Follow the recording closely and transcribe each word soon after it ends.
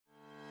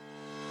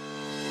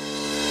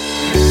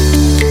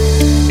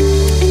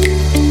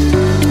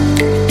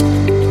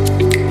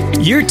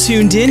You're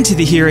tuned in to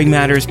the Hearing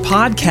Matters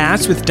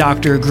podcast with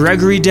Dr.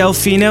 Gregory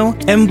Delfino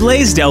and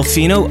Blaise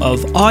Delfino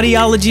of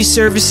Audiology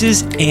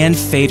Services and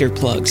Fader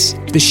Plugs,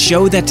 the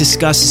show that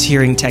discusses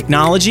hearing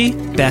technology,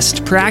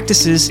 best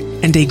practices,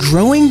 and a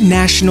growing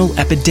national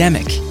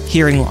epidemic,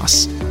 hearing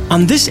loss.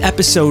 On this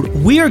episode,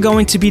 we are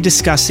going to be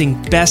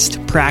discussing best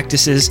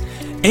practices,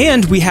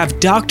 and we have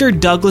Dr.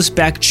 Douglas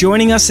Beck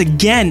joining us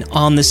again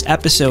on this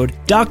episode.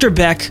 Dr.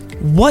 Beck,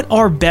 what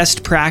are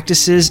best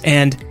practices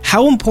and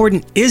how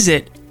important is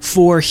it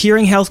for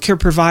hearing healthcare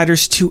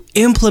providers to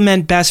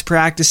implement best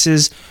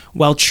practices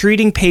while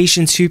treating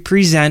patients who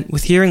present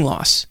with hearing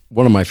loss?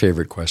 One of my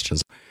favorite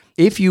questions.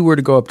 If you were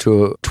to go up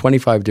to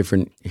 25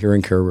 different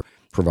hearing care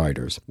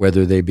providers,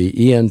 whether they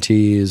be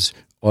ENTs,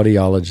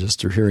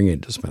 audiologists, or hearing aid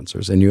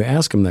dispensers, and you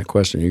ask them that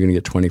question, you're going to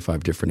get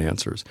 25 different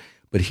answers.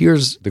 But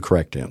here's the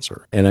correct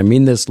answer, and I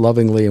mean this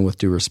lovingly and with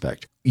due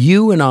respect.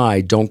 You and I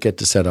don't get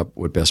to set up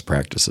what best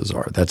practices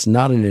are. That's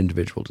not an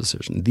individual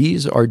decision.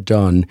 These are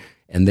done,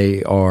 and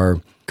they are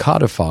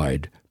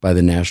codified by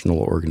the national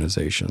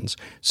organizations.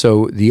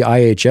 So the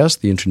IHS,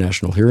 the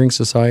International Hearing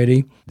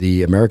Society,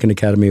 the American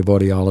Academy of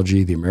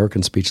Audiology, the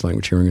American Speech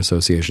Language Hearing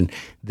Association,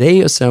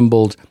 they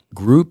assembled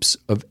groups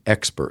of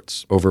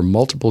experts over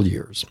multiple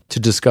years to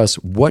discuss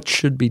what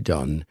should be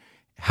done,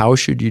 how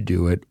should you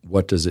do it,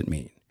 what does it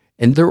mean.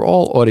 And they're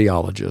all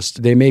audiologists.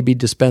 They may be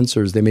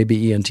dispensers, they may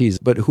be ENTs,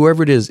 but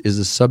whoever it is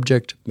a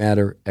subject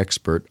matter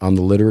expert on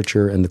the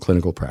literature and the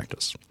clinical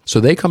practice. So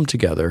they come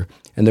together,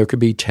 and there could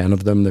be 10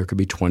 of them, there could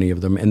be 20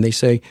 of them, and they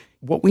say,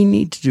 what we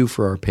need to do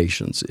for our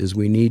patients is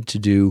we need to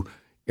do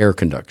air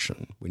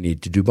conduction, we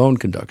need to do bone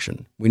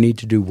conduction, we need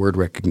to do word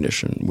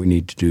recognition, we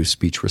need to do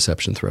speech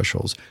reception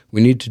thresholds,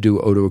 we need to do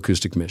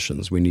otoacoustic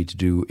missions, we need to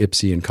do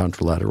IPSI and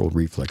contralateral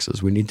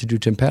reflexes, we need to do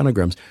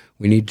tympanograms,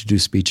 we need to do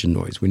speech and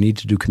noise, we need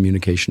to do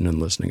communication and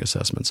listening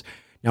assessments.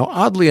 Now,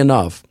 oddly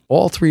enough,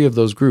 all three of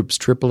those groups,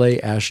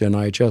 AAA, ASHA, and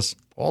IHS,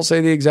 all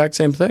say the exact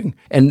same thing.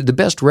 And the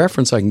best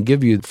reference I can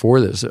give you for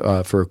this,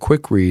 for a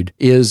quick read,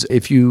 is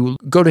if you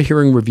go to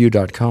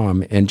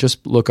hearingreview.com and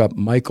just look up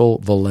Michael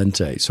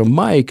Valente. So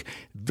Mike,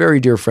 very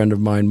dear friend of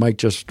mine, Mike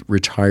just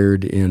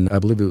retired in, I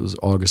believe it was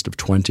August of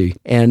 20.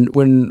 And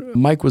when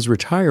Mike was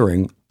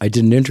retiring, I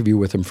did an interview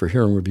with him for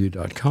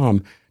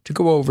hearingreview.com to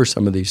go over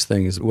some of these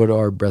things. What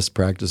are best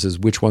practices?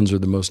 Which ones are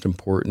the most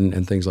important?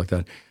 And things like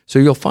that. So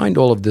you'll find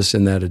all of this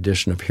in that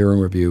edition of Hearing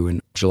Review in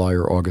July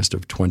or August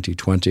of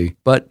 2020.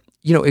 But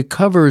it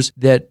covers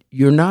that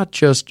you're not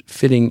just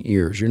fitting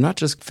ears. You're not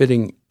just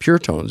fitting pure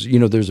tones.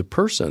 There's a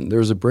person,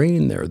 there's a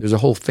brain there. There's a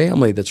whole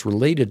family that's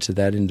related to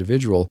that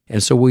individual.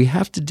 And so we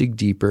have to dig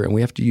deeper, and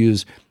we have to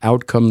use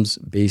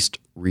outcomes-based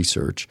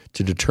research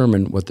to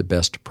determine what the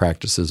best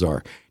practices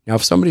are. Now,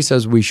 if somebody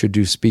says we should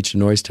do speech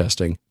and noise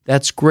testing,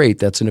 that's great.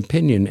 That's an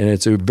opinion, and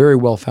it's a very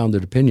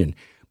well-founded opinion.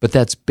 But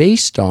that's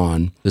based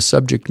on the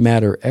subject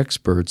matter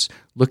experts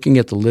looking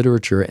at the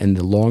literature and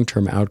the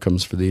long-term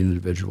outcomes for the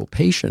individual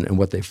patient. And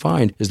what they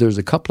find is there's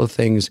a couple of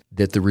things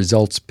that the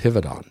results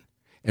pivot on.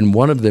 And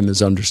one of them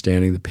is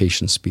understanding the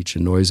patient's speech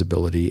and noise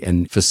ability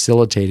and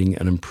facilitating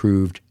an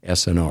improved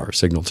SNR,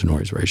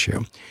 signal-to-noise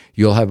ratio.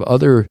 You'll have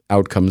other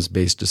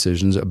outcomes-based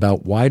decisions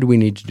about why do we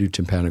need to do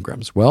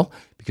tympanograms? Well,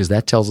 because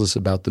that tells us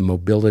about the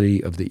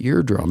mobility of the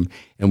eardrum.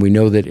 And we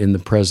know that in the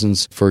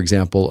presence, for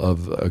example,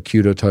 of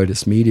acute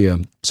otitis media,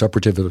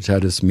 suppurative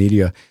otitis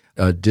media,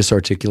 a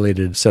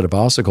disarticulated set of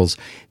ossicles,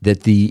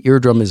 that the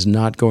eardrum is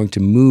not going to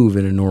move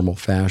in a normal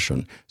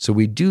fashion. So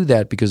we do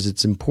that because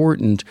it's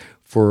important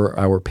for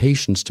our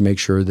patients to make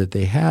sure that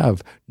they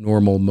have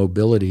normal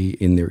mobility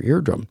in their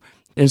eardrum.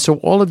 And so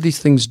all of these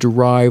things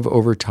derive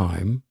over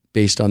time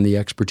based on the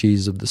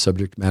expertise of the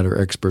subject matter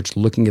experts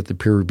looking at the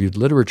peer-reviewed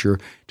literature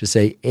to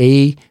say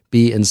A,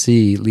 B, and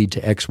C lead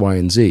to X, Y,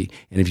 and Z.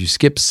 And if you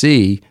skip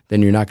C,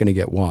 then you're not going to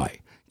get Y.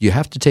 You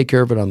have to take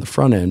care of it on the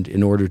front end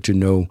in order to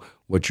know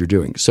what you're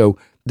doing. So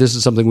this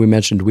is something we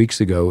mentioned weeks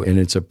ago, and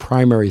it's a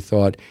primary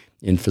thought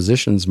in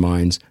physicians'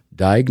 minds: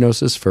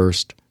 diagnosis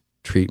first,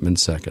 treatment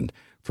second.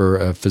 For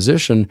a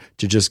physician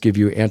to just give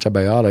you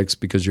antibiotics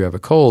because you have a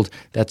cold,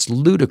 that's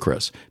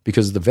ludicrous,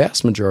 because the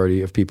vast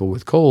majority of people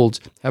with colds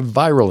have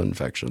viral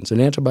infections,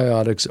 and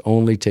antibiotics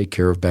only take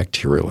care of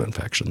bacterial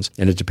infections.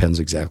 And it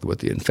depends exactly what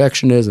the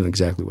infection is and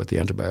exactly what the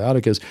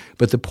antibiotic is.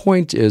 But the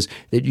point is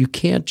that you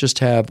can't just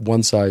have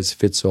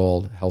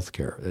one-size-fits-all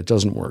healthcare. It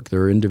doesn't work.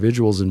 There are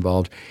individuals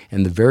involved,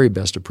 and the very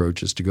best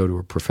approach is to go to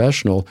a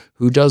professional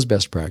who does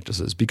best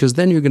practices, because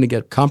then you're going to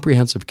get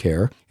comprehensive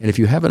care. And if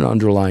you have an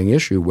underlying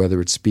issue, whether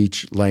it's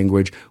speech,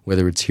 language,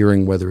 whether it's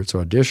hearing, whether it's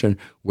audition,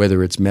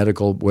 whether it's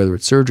medical, whether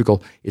it's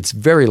surgical, it's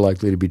very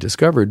likely to be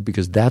discovered,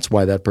 because that's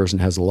why that person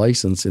has a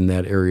license in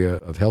that area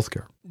of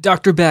healthcare.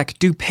 Dr. Beck,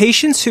 do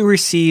patients who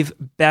receive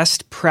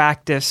best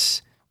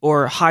practice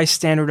or high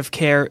standard of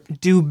care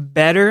do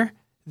better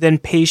than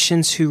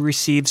patients who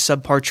receive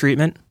subpar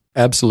treatment?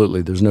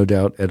 Absolutely. There's no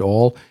doubt at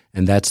all.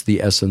 And that's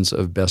the essence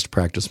of best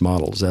practice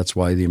models. That's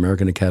why the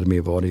American Academy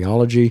of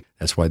Audiology,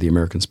 that's why the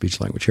American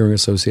Speech Language Hearing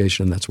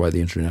Association, that's why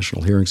the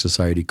International Hearing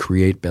Society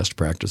create best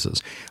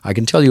practices. I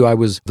can tell you I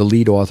was the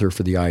lead author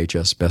for the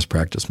IHS best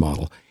practice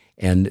model.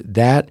 And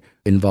that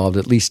involved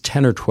at least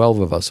 10 or 12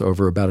 of us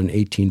over about an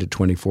 18 to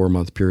 24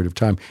 month period of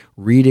time,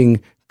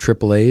 reading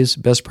AAA's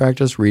best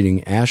practice,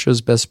 reading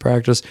ASHA's best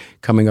practice,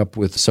 coming up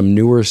with some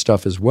newer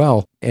stuff as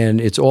well. And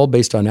it's all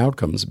based on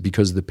outcomes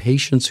because the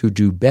patients who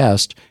do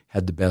best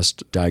had the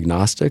best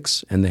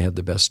diagnostics and they had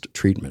the best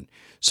treatment.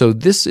 So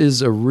this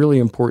is a really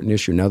important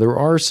issue. Now, there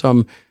are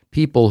some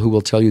people who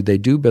will tell you they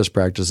do best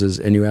practices,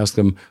 and you ask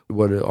them,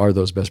 what are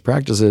those best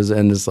practices?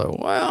 And it's like,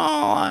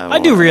 well, I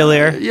do Real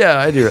Ear. Yeah,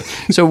 I do.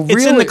 So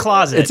it's in the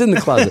closet. It's in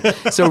the closet.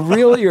 So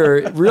Real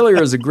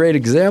Ear is a great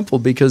example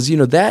because,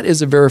 that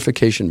is a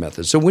verification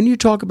method. So when you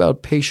talk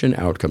about patient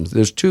outcomes,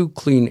 there's two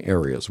clean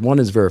areas. One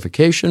is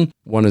verification,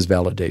 one is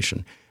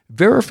validation.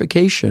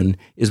 Verification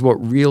is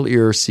what Real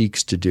Ear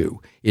seeks to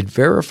do. It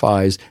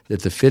verifies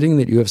that the fitting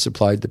that you have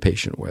supplied the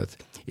patient with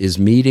is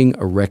meeting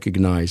a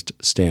recognized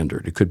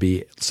standard. It could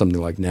be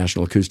something like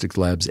National Acoustics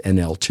Labs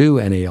NL2,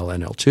 NAL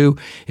NL2.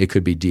 It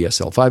could be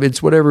DSL5.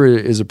 It's whatever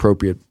is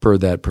appropriate per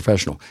that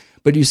professional.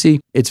 But you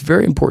see, it's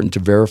very important to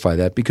verify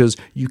that because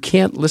you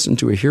can't listen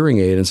to a hearing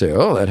aid and say,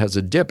 oh, that has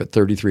a dip at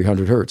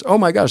 3,300 hertz. Oh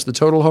my gosh, the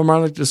total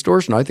harmonic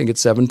distortion, I think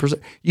it's 7%.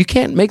 You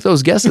can't make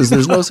those guesses.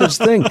 There's no such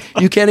thing.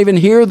 You can't even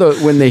hear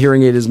when the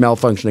hearing aid is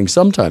malfunctioning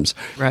sometimes.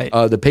 Right.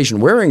 The patient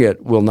wearing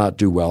it will not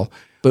do well.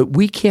 But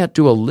we can't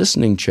do a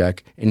listening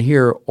check and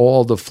hear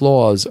all the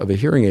flaws of a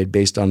hearing aid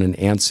based on an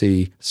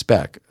ANSI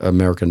spec,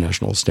 American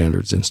National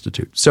Standards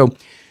Institute. So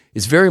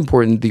it's very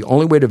important. The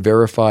only way to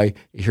verify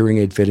a hearing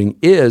aid fitting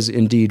is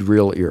indeed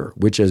Real Ear,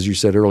 which, as you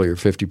said earlier,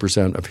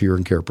 50% of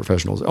hearing care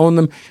professionals own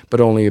them,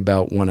 but only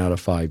about 1 out of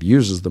 5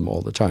 uses them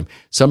all the time.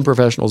 Some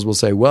professionals will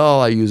say,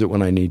 well, I use it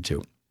when I need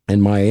to.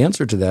 And my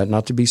answer to that,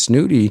 not to be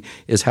snooty,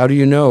 is how do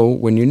you know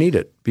when you need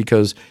it?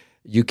 Because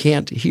you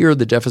can't hear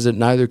the deficit,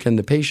 neither can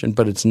the patient,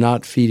 but it's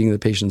not feeding the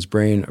patient's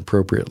brain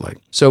appropriately.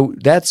 So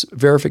that's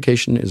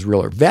verification is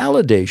Real Ear.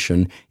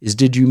 Validation is,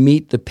 did you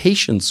meet the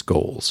patient's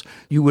goals?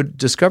 You would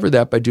discover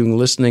that by doing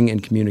listening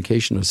and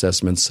communication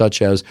assessments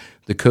such as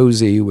the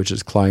COSI, which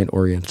is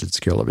Client-Oriented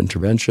Scale of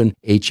Intervention,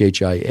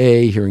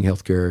 HHIA, Hearing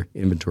Healthcare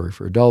Inventory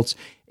for Adults,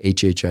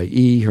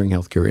 HHIE, Hearing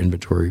Healthcare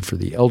Inventory for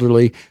the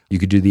Elderly. You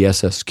could do the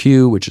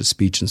SSQ, which is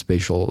Speech and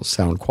Spatial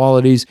Sound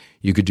Qualities.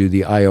 You could do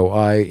the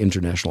IOI,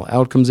 International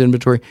Outcomes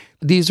Inventory.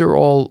 These are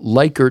all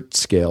Likert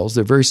scales.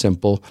 They're very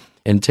simple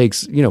and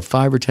takes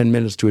 5 or 10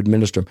 minutes to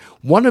administer them.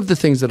 One of the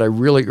things that I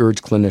really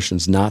urge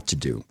clinicians not to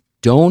do,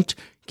 don't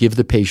give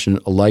the patient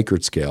a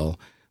Likert scale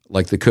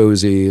like the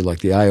COSI, like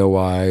the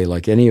IOI,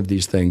 like any of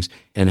these things,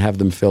 and have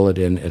them fill it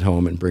in at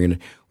home and bring it in.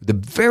 The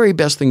very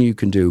best thing you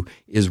can do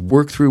is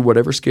work through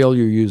whatever scale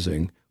you're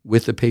using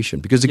with the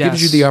patient because it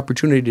gives you the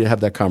opportunity to have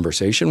that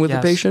conversation with the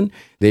patient.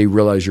 They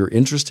realize you're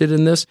interested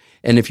in this.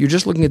 And if you're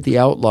just looking at the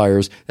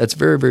outliers, that's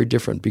very, very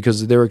different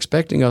because they're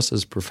expecting us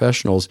as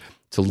professionals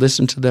to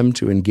listen to them,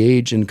 to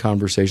engage in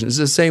conversation. It's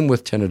the same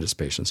with tinnitus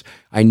patients.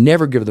 I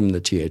never give them the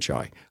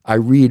THI. I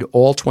read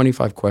all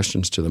 25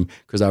 questions to them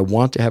because I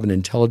want to have an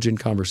intelligent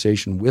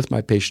conversation with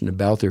my patient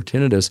about their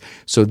tinnitus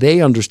so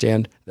they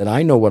understand that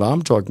I know what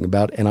I'm talking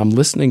about and I'm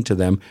listening to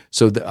them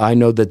so that I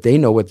know that they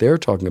know what they're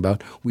talking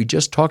about. We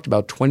just talked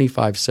about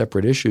 25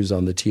 separate issues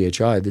on the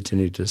THI, the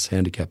Tinnitus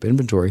Handicap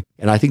Inventory,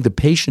 and I think the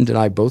patient and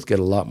I both get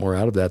a lot more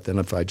out of that than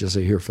if I just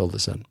say, here, fill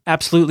this in.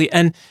 Absolutely.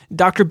 And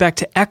Dr. Beck,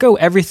 to echo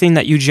everything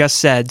that you just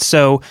said,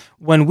 so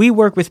when we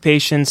work with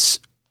patients,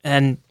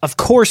 and of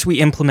course we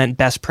implement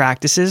best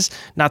practices,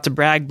 not to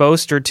brag,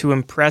 boast, or to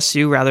impress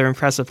you, rather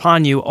impress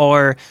upon you,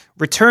 our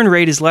return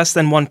rate is less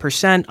than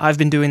 1%. I've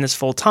been doing this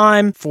full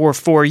time for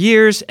 4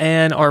 years,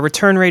 and our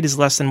return rate is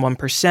less than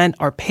 1%.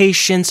 Our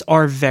patients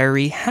are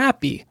very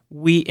happy.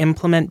 We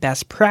implement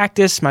best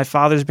practice. My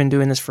father's been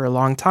doing this for a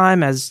long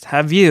time, as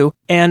have you.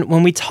 And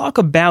when we talk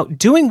about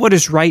doing what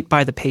is right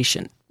by the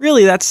patient,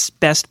 really, that's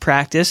best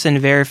practice and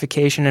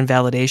verification and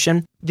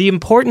validation. The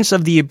importance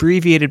of the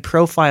abbreviated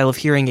profile of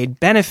hearing aid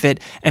benefit,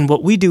 and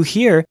what we do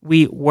here,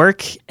 we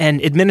work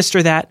and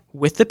administer that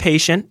with the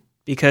patient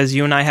because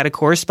you and I had a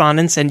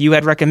correspondence and you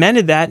had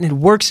recommended that and it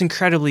works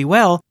incredibly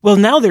well. Well,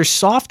 now there's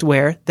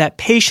software that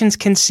patients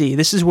can see.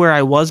 This is where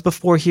I was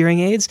before hearing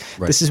aids.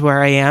 Right. This is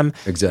where I am.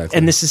 Exactly.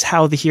 And this is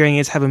how the hearing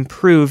aids have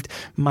improved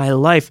my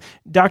life.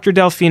 Dr.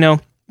 Delfino,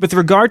 with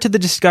regard to the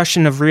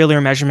discussion of Real Ear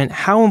measurement,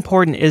 how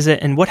important is it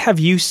and what have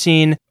you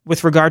seen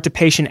with regard to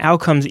patient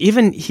outcomes,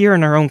 even here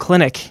in our own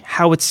clinic,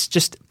 how it's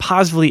just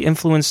positively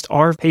influenced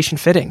our patient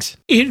fittings?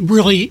 It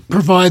really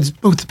provides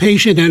both the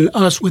patient and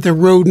us with a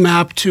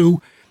roadmap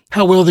to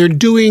how well they're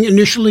doing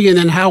initially and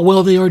then how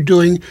well they are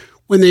doing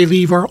when they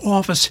leave our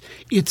office.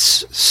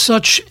 It's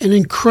such an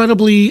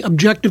incredibly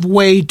objective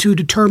way to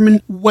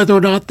determine whether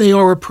or not they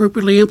are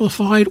appropriately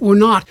amplified or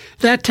not.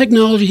 That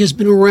technology has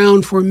been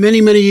around for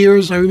many, many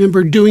years. I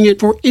remember doing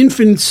it for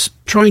infants,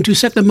 trying to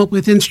set them up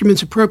with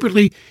instruments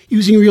appropriately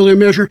using Real Ear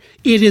Measure.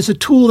 It is a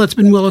tool that's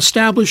been well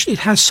established. It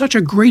has such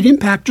a great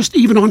impact just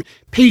even on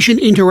patient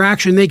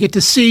interaction. They get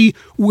to see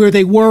where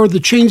they were, the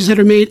changes that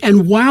are made,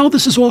 and while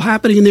this is all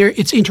happening in there,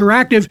 it's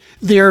interactive.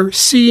 They're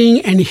seeing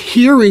and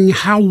hearing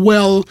how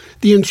well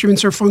the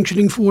instruments are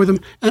functioning for them,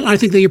 and I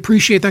think they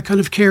appreciate that kind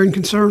of care and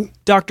concern.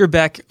 Dr.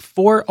 Beck,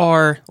 for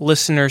our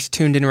listeners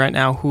tuned in right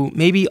now who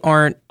maybe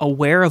aren't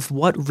aware of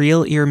what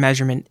real ear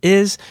measurement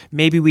is,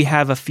 maybe we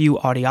have a few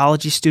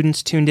audiology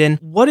students tuned in.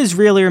 What is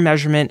real ear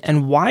measurement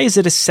and why is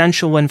it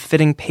essential when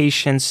fitting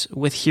patients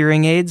with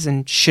hearing aids?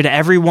 And should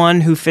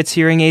everyone who fits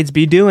hearing aids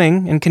be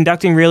doing and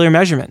conducting real ear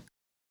measurement?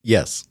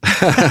 Yes.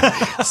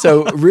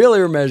 So real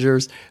ear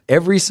measures,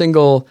 every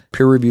single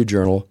peer-reviewed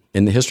journal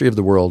in the history of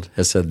the world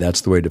has said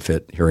that's the way to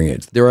fit hearing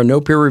aids. There are no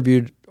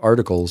peer-reviewed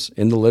articles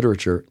in the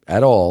literature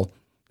at all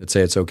that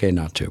say it's okay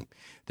not to.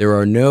 There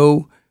are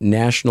no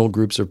national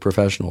groups of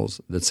professionals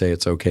that say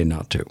it's okay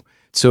not to.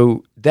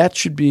 So that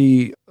should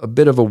be a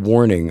bit of a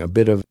warning, a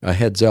bit of a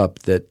heads up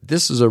that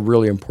this is a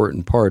really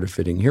important part of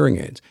fitting hearing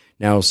aids.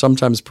 Now,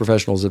 sometimes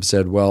professionals have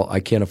said, well, I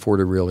can't afford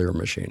a real ear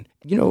machine.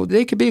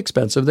 They could be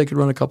expensive. They could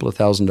run a couple of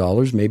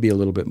 $1,000s, maybe a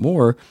little bit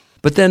more.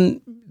 But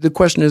then the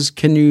question is,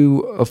 can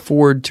you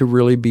afford to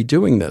really be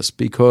doing this?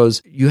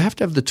 Because you have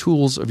to have the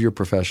tools of your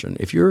profession.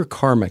 If you're a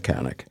car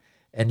mechanic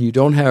and you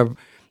don't have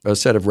a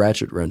set of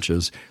ratchet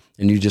wrenches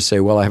and you just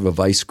say, well, I have a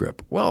vice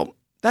grip. Well,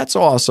 that's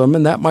awesome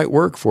and that might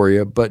work for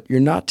you, but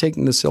you're not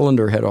taking the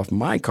cylinder head off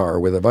my car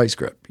with a vice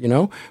grip.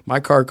 My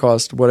car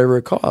costs whatever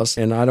it costs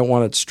and I don't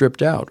want it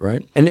stripped out,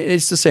 right? And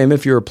it's the same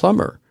if you're a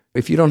plumber.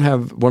 If you don't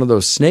have one of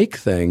those snake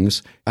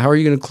things, how are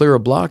you going to clear a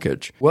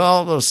blockage?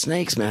 Well, those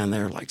snakes, man,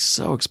 they're like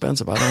so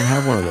expensive. I don't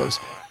have one of those.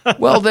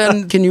 Well,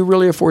 then can you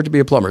really afford to be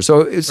a plumber?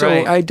 So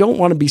right. I don't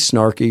want to be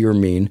snarky or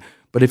mean,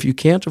 but if you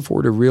can't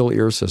afford a real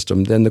ear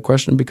system, then the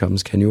question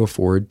becomes, can you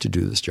afford to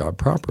do this job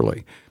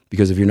properly?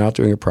 Because if you're not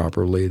doing it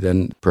properly,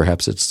 then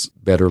perhaps it's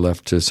better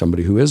left to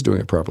somebody who is doing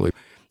it properly.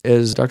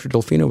 As Dr.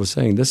 Delfino was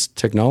saying, this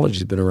technology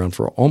has been around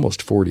for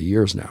almost 40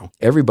 years now.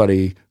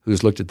 Everybody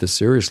who's looked at this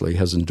seriously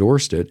has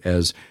endorsed it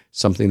as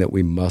something that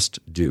we must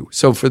do.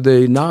 So for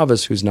the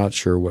novice who's not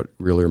sure what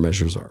real ear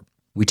measures are,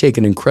 we take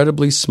an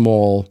incredibly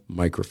small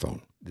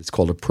microphone. It's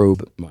called a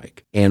probe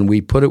mic. And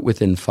we put it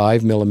within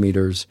 5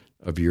 millimeters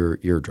of your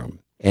eardrum.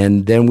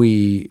 And then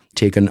we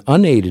take an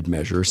unaided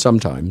measure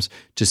sometimes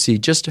to see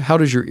just how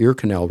does your ear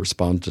canal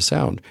respond to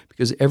sound,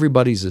 because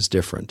everybody's is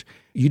different.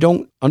 You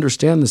don't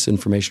understand this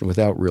information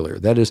without real ear.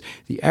 That is,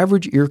 the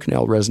average ear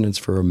canal resonance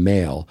for a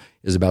male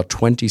is about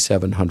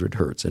 2,700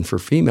 hertz, and for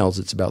females,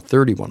 it's about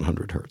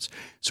 3,100 hertz.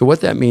 So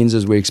what that means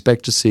is we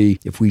expect to see,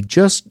 if we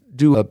just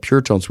do a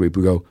pure tone sweep,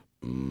 we go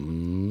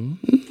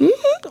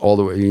all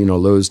the way,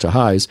 lows to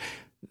highs.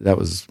 That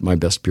was my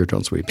best pure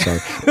tone sweep, sorry.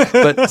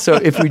 But so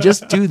if we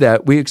just do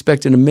that, we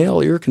expect in a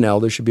male ear canal,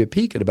 there should be a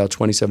peak at about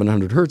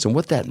 2,700 hertz. And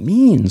what that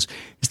means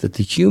is that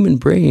the human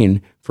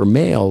brain for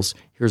males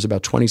hears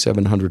about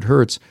 2,700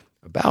 hertz,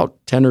 about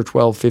 10 or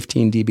 12,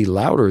 15 dB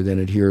louder than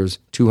it hears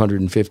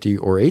 250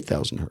 or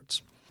 8,000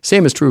 hertz.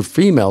 Same is true of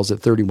females at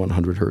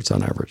 3,100 hertz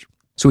on average.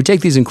 So we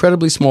take these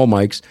incredibly small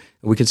mics,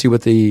 and we can see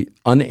what the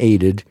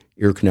unaided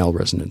ear canal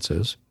resonance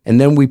is. And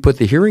then we put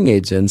the hearing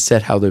aids in,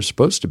 set how they're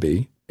supposed to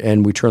be,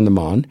 and we turn them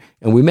on,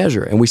 and we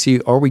measure, and we see,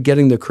 are we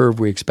getting the curve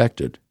we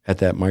expected at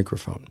that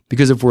microphone?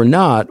 Because if we're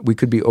not, we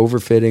could be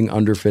overfitting,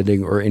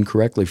 underfitting, or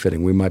incorrectly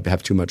fitting. We might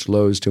have too much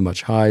lows, too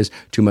much highs,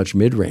 too much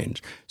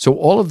mid-range. So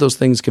all of those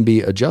things can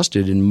be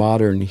adjusted in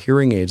modern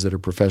hearing aids that are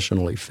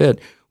professionally fit.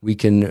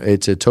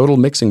 It's a total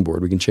mixing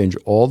board. We can change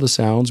all the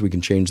sounds. We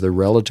can change their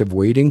relative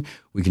weighting.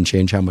 We can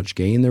change how much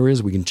gain there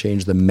is. We can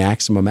change the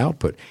maximum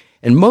output.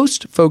 And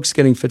most folks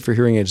getting fit for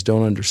hearing aids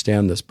don't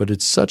understand this, but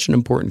it's such an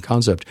important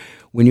concept.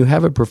 When you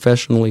have a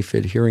professionally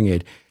fit hearing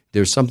aid,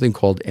 there's something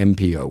called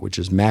MPO, which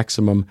is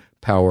maximum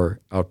power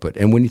output.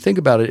 And when you think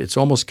about it, it's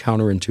almost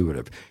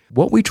counterintuitive.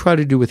 What we try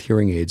to do with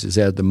hearing aids is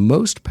add the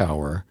most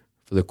power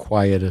for the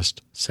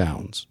quietest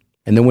sounds.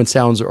 And then when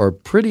sounds are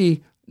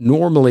pretty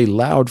normally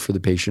loud for the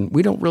patient,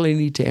 we don't really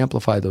need to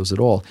amplify those at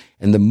all.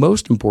 And the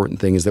most important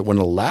thing is that when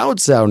a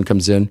loud sound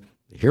comes in,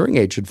 the hearing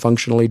aid should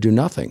functionally do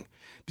nothing.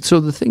 So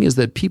the thing is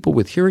that people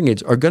with hearing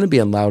aids are going to be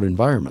in loud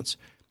environments,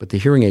 but the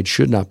hearing aid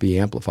should not be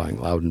amplifying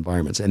loud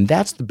environments. And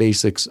that's the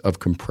basics of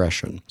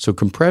compression. So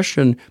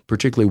compression,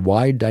 particularly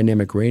wide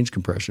dynamic range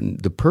compression,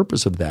 the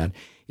purpose of that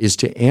is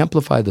to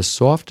amplify the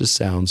softest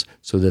sounds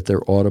so that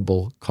they're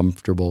audible,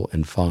 comfortable,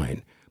 and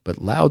fine. But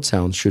loud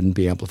sounds shouldn't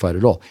be amplified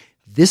at all.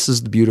 This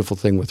is the beautiful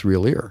thing with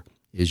real ear,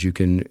 is you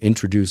can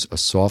introduce a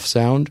soft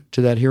sound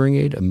to that hearing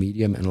aid, a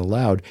medium, and a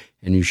loud,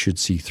 and you should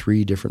see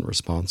 3 different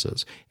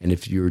responses. And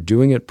if you're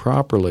doing it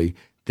properly,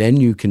 then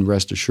you can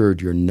rest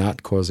assured you're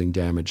not causing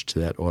damage to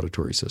that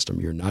auditory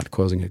system. You're not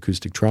causing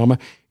acoustic trauma.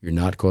 You're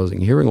not causing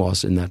hearing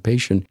loss in that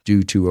patient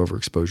due to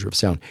overexposure of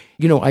sound.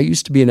 I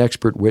used to be an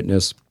expert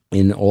witness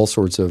in all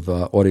sorts of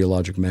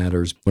audiologic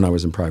matters when I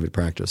was in private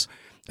practice.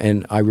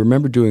 And I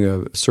remember doing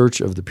a search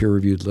of the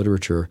peer-reviewed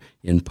literature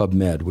in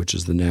PubMed, which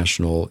is the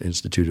National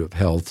Institute of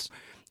Health's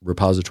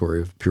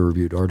repository of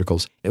peer-reviewed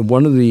articles. And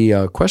one of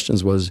the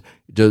questions was,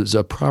 does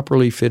a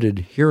properly fitted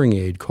hearing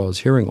aid cause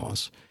hearing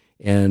loss?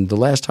 And the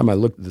last time I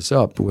looked this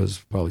up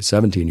was probably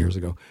 17 years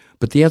ago.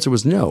 But the answer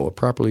was no. A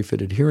properly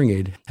fitted hearing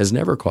aid has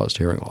never caused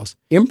hearing loss.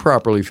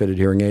 Improperly fitted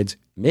hearing aids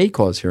may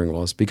cause hearing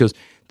loss because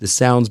the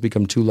sounds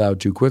become too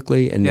loud too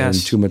quickly and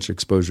Yes. too much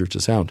exposure to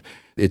sound.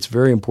 It's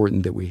very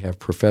important that we have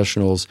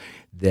professionals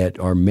that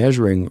are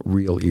measuring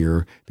real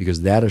ear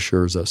because that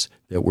assures us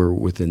that we're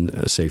within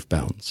safe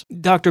bounds.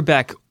 Dr.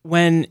 Beck,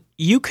 when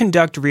you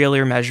conduct real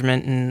ear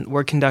measurement, and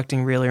we're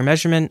conducting real ear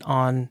measurement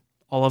on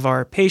all of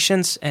our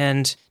patients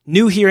and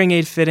new hearing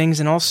aid fittings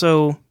and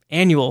also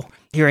annual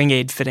hearing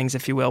aid fittings,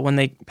 if you will,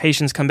 when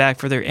patients come back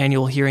for their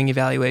annual hearing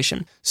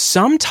evaluation,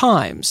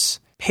 sometimes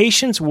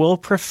patients will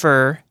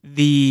prefer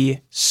the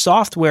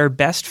software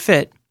best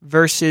fit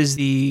versus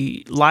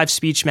the live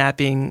speech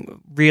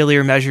mapping real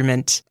ear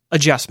measurement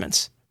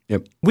adjustments.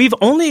 Yep. We've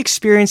only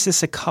experienced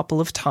this a couple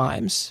of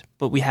times,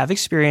 but we have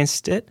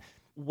experienced it.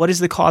 What is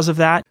the cause of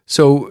that?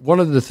 So one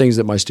of the things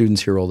that my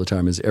students hear all the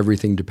time is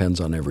everything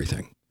depends on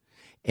everything.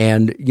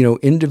 And,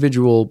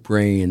 individual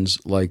brains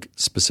like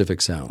specific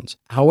sounds.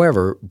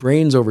 However,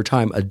 brains over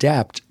time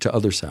adapt to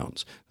other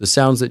sounds. The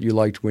sounds that you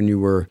liked when you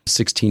were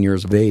 16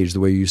 years of age, the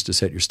way you used to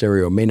set your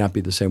stereo, may not be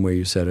the same way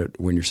you set it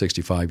when you're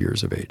 65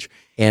 years of age.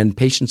 And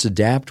patients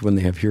adapt when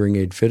they have hearing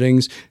aid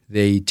fittings.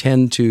 They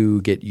tend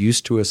to get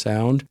used to a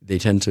sound. They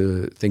tend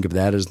to think of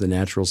that as the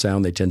natural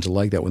sound. They tend to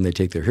like that. When they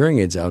take their hearing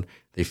aids out,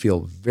 they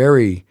feel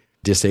very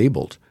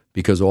disabled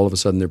because all of a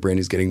sudden their brain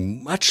is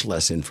getting much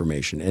less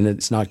information and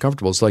it's not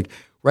comfortable. It's like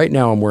right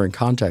now I'm wearing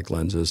contact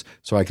lenses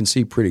so I can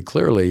see pretty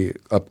clearly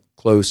up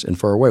close and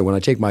far away. When I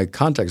take my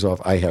contacts off,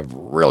 I have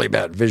really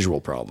bad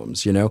visual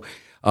problems,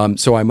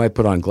 So I might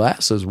put on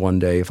glasses one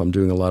day if I'm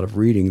doing a lot of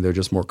reading. They're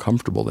just more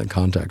comfortable than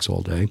contacts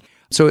all day.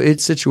 So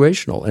it's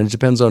situational, and it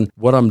depends on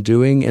what I'm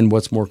doing and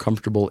what's more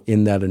comfortable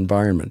in that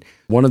environment.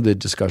 One of the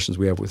discussions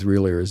we have with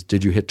Real Ear is,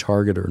 did you hit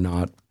target or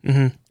not?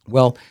 Mm-hmm.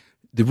 Well,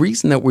 the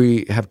reason that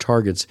we have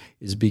targets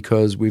is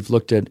because we've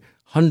looked at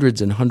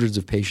hundreds and hundreds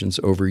of patients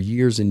over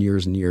years and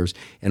years and years,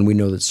 and we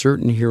know that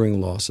certain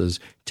hearing losses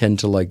tend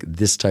to like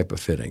this type of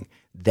fitting.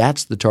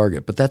 That's the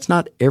target, but that's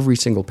not every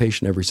single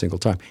patient every single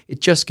time.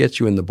 It just gets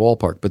you in the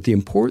ballpark. But the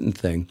important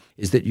thing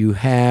is that you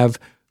have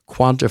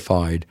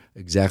quantified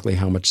exactly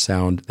how much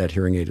sound that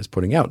hearing aid is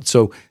putting out.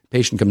 So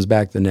patient comes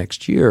back the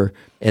next year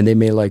and they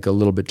may like a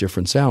little bit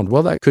different sound.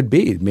 Well, that could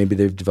be. Maybe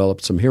they've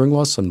developed some hearing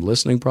loss, some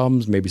listening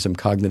problems, maybe some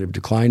cognitive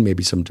decline,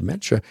 maybe some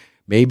dementia.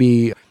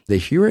 Maybe the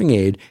hearing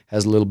aid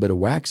has a little bit of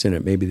wax in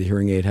it. Maybe the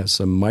hearing aid has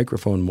some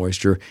microphone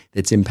moisture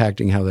that's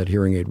impacting how that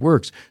hearing aid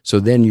works. So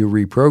then you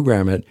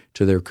reprogram it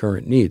to their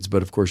current needs.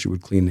 But of course, you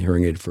would clean the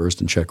hearing aid first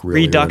and check real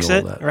ear and all Redux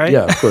it, that. right?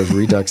 Yeah, of course,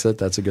 redux it.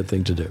 That's a good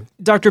thing to do.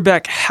 Dr.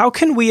 Beck, how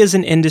can we as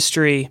an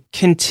industry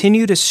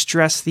continue to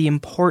stress the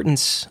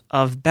importance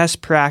of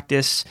best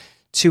practice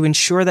to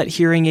ensure that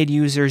hearing aid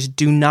users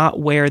do not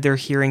wear their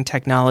hearing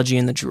technology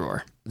in the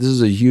drawer? This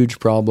is a huge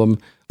problem.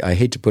 I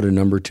hate to put a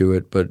number to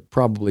it, but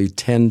probably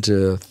 10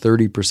 to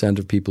 30%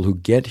 of people who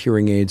get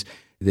hearing aids,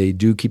 they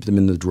do keep them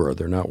in the drawer.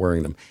 They're not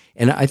wearing them.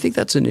 And I think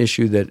that's an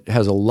issue that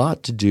has a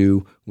lot to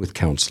do with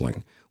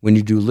counseling. When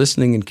you do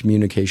listening and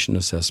communication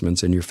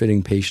assessments and you're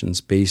fitting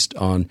patients based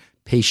on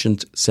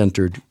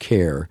patient-centered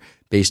care,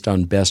 based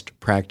on best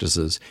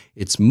practices,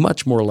 it's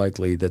much more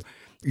likely that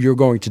you're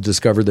going to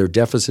discover their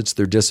deficits,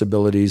 their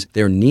disabilities,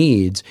 their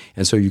needs,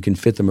 and so you can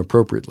fit them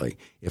appropriately.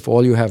 If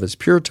all you have is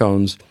pure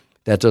tones,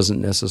 that doesn't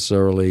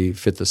necessarily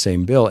fit the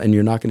same bill, and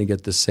you're not going to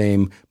get the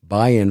same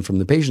buy-in from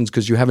the patients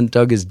because you haven't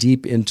dug as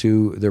deep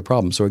into their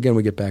problem. So again,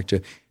 we get back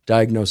to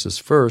diagnosis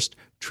first,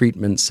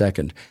 treatment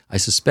second. I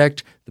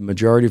suspect the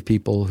majority of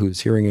people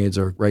whose hearing aids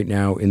are right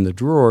now in the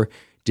drawer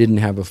didn't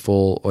have a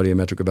full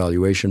audiometric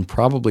evaluation,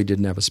 probably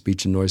didn't have a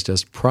speech and noise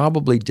test,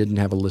 probably didn't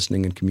have a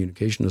listening and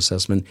communication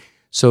assessment,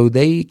 so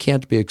they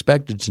can't be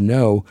expected to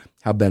know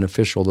how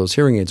beneficial those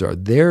hearing aids are.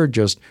 They're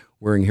just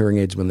wearing hearing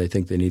aids when they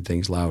think they need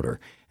things louder.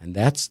 And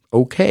that's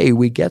okay.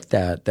 We get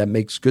that. That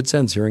makes good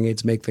sense. Hearing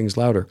aids make things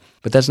louder.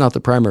 But that's not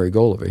the primary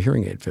goal of a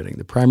hearing aid fitting.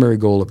 The primary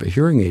goal of a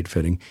hearing aid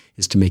fitting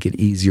is to make it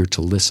easier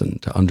to listen,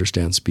 to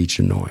understand speech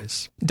and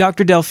noise.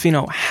 Dr.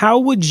 Delfino, how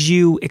would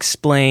you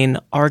explain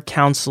our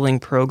counseling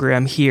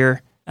program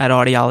here at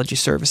Audiology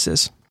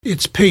Services?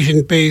 It's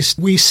patient-based.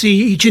 We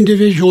see each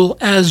individual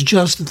as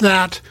just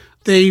that.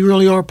 They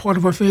really are part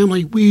of our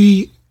family.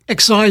 We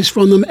excise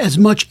from them as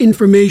much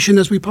information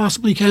as we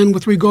possibly can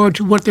with regard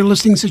to what their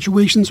listening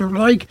situations are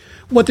like,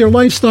 what their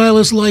lifestyle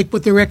is like,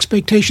 what their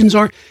expectations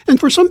are. And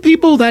for some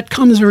people, that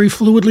comes very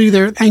fluidly.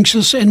 They're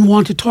anxious and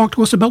want to talk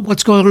to us about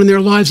what's going on in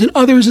their lives. And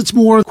others, it's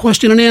more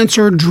question and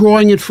answer,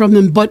 drawing it from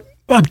them. But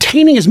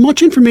obtaining as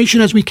much information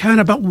as we can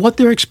about what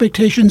their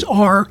expectations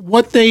are,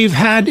 what they've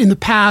had in the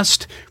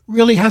past,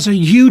 really has a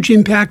huge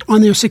impact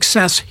on their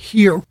success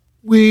here.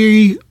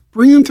 We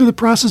bring them through the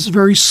process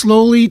very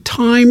slowly.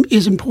 Time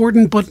is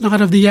important, but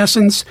not of the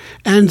essence.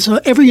 And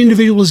so every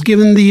individual is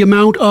given the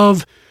amount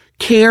of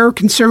care,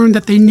 concern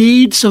that they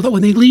need so that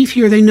when they leave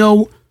here, they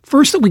know,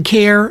 first, that we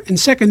care, and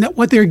second, that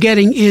what they're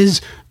getting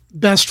is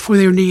best for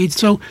their needs.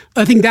 So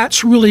I think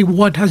that's really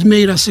what has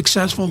made us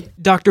successful.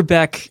 Dr.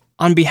 Beck,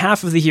 on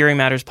behalf of the Hearing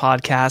Matters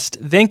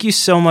podcast, thank you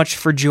so much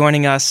for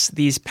joining us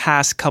these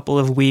past couple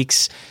of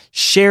weeks,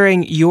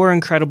 sharing your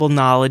incredible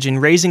knowledge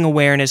and raising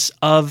awareness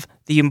of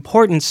the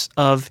importance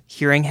of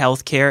hearing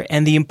healthcare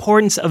and the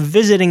importance of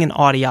visiting an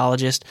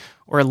audiologist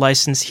or a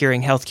licensed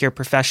hearing healthcare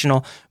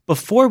professional.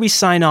 Before we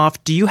sign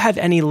off, do you have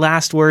any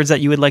last words that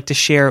you would like to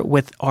share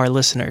with our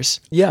listeners?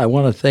 Yeah, I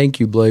want to thank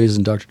you, Blaise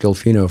and Dr.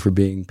 Delfino, for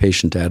being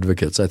patient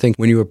advocates. I think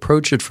when you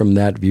approach it from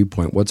that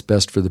viewpoint, what's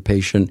best for the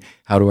patient?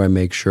 How do I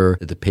make sure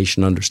that the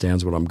patient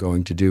understands what I'm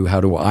going to do? How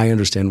do I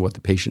understand what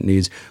the patient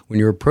needs? When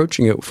you're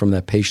approaching it from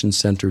that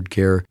patient-centered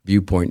care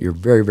viewpoint, you're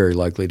very, very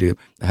likely to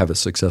have a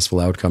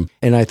successful outcome.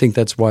 And I think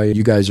that's why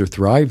you guys are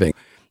thriving.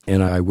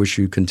 And I wish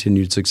you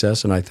continued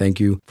success, and I thank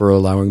you for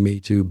allowing me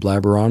to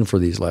blabber on for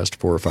these last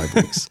 4 or 5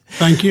 weeks.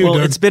 Thank you, Well,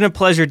 Doug. it's been a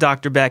pleasure,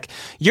 Dr. Beck.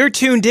 You're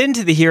tuned in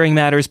to the Hearing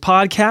Matters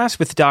podcast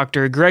with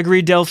Dr.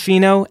 Gregory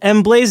Delfino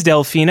and Blaise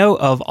Delfino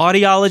of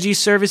Audiology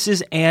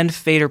Services and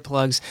Fader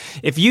Plugs.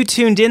 If you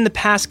tuned in the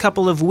past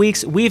couple of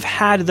weeks, we've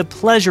had the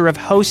pleasure of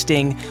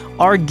hosting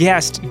our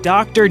guest,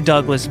 Dr.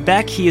 Douglas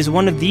Beck. He is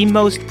one of the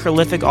most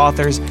prolific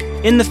authors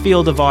in the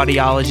field of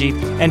audiology,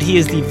 and he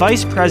is the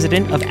Vice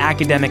President of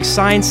Academic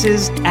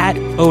Sciences at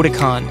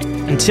Oticon.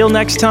 Until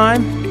next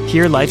time,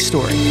 hear Life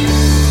Story.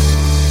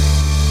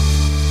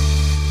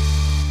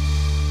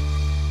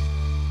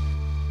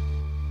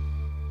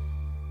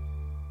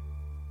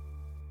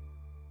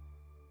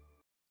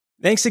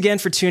 Thanks again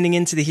for tuning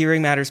in to the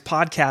Hearing Matters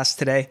podcast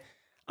today.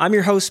 I'm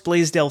your host,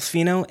 Blaise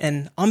Delfino,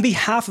 and on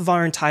behalf of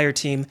our entire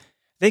team,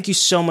 thank you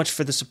so much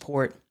for the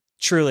support.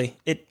 Truly,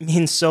 it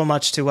means so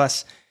much to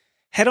us.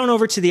 Head on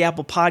over to the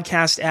Apple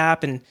Podcast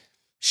app and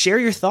share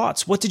your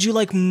thoughts. What did you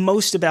like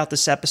most about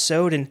this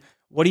episode, and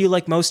what do you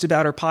like most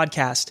about our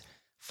podcast?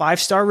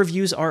 5-star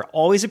reviews are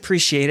always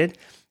appreciated.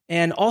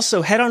 And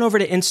also head on over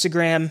to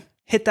Instagram,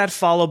 hit that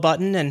follow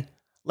button, and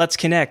let's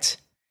connect.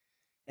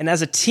 And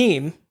as a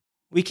team,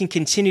 we can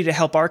continue to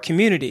help our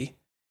community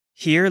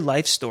hear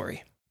Life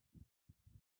Story.